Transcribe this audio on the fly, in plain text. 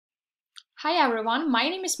Hi everyone, my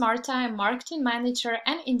name is Marta, I'm Marketing Manager,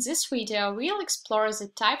 and in this video we'll explore the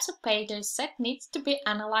types of pages that need to be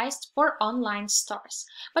analyzed for online stores.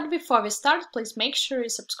 But before we start, please make sure you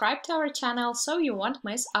subscribe to our channel so you won't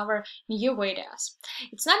miss our new videos.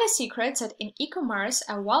 It's not a secret that in e-commerce,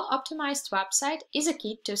 a well-optimized website is a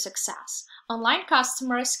key to success. Online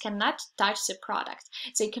customers cannot touch the product.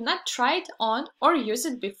 They cannot try it on or use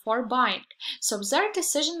it before buying. So their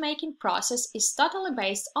decision-making process is totally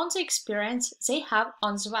based on the experience they have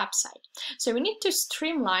on the website. So we need to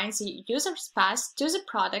streamline the user's path to the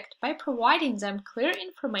product by providing them clear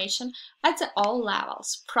information at all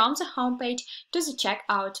levels, from the homepage to the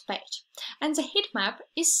checkout page. And the heat map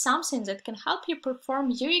is something that can help you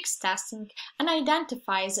perform UX testing and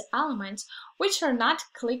identify the elements which are not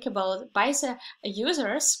clickable by the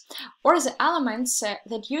users, or the elements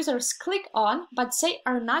that users click on but they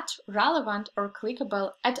are not relevant or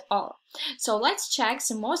clickable at all. So let's check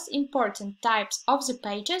the most important types of the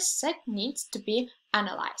pages that need to be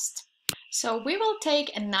analyzed. So we will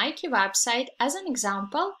take a Nike website as an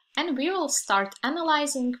example, and we will start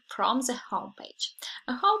analyzing from the homepage.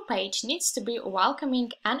 A homepage needs to be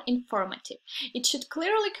welcoming and informative. It should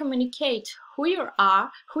clearly communicate who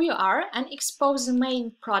you are and expose the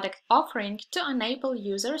main product offering to enable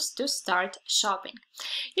users to start shopping.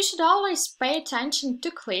 You should always pay attention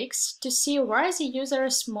to clicks to see where the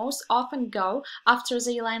users most often go after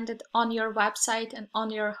they landed on your website and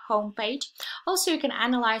on your homepage. Also, you can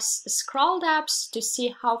analyze scroll depths to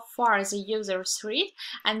see how far the users read,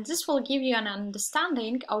 and this will give you an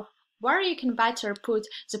understanding of where you can better put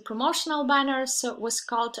the promotional banners with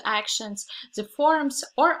call to actions, the forms,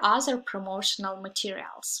 or other promotional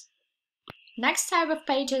materials. Next type of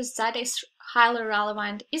pages that is highly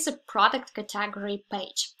relevant is a product category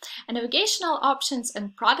page. Navigational options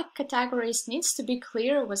and product categories needs to be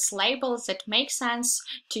clear with labels that make sense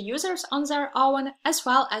to users on their own, as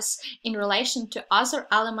well as in relation to other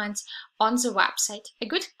elements on the website. A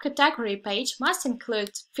good category page must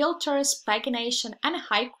include filters, pagination, and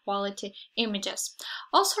high-quality images.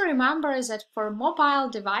 Also remember that for mobile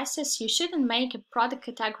devices, you shouldn't make a product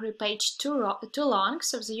category page too long,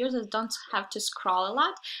 so the users don't have to scroll a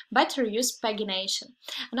lot. Better use pagination.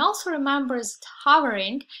 And also remember that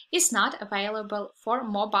hovering is not available for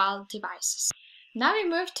mobile devices. Now we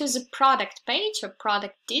move to the product page or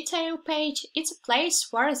product detail page. It's a place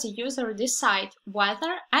where the user decides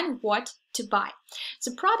whether and what to buy.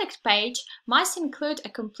 The product page must include a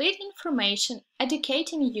complete information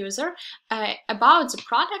educating user about the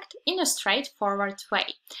product in a straightforward way.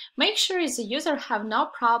 Make sure the user have no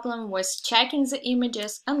problem with checking the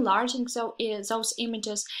images, enlarging those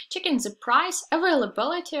images, checking the price,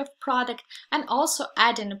 availability of product, and also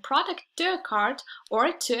adding a product to a cart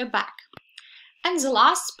or to a bag. And the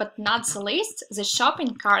last but not the least, the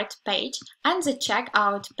shopping cart page and the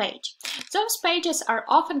checkout page. Those pages are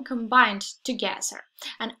often combined together,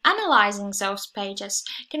 and analyzing those pages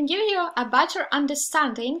can give you a better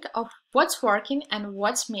understanding of what's working and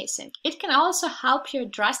what's missing. It can also help you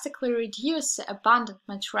drastically reduce the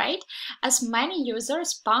abandonment rate, as many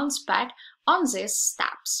users bounce back on these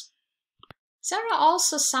steps. There are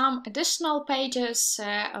also some additional pages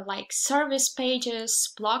like service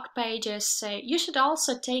pages, blog pages. You should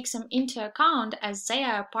also take them into account as they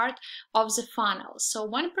are part of the funnel. So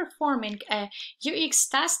when performing UX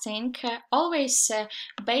testing, always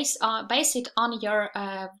base it on your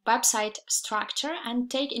website structure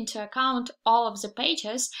and take into account all of the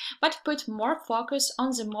pages, but put more focus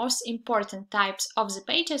on the most important types of the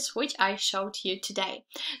pages which I showed you today.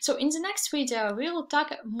 So in the next video, we will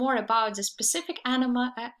talk more about the specific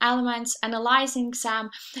elements, analyzing them,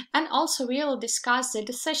 and also we will discuss the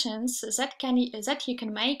decisions that you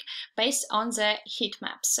can make based on the heat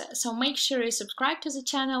maps. So make sure you subscribe to the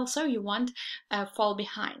channel so you won't fall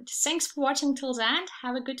behind. Thanks for watching till the end.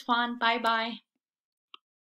 Have a good one. Bye bye.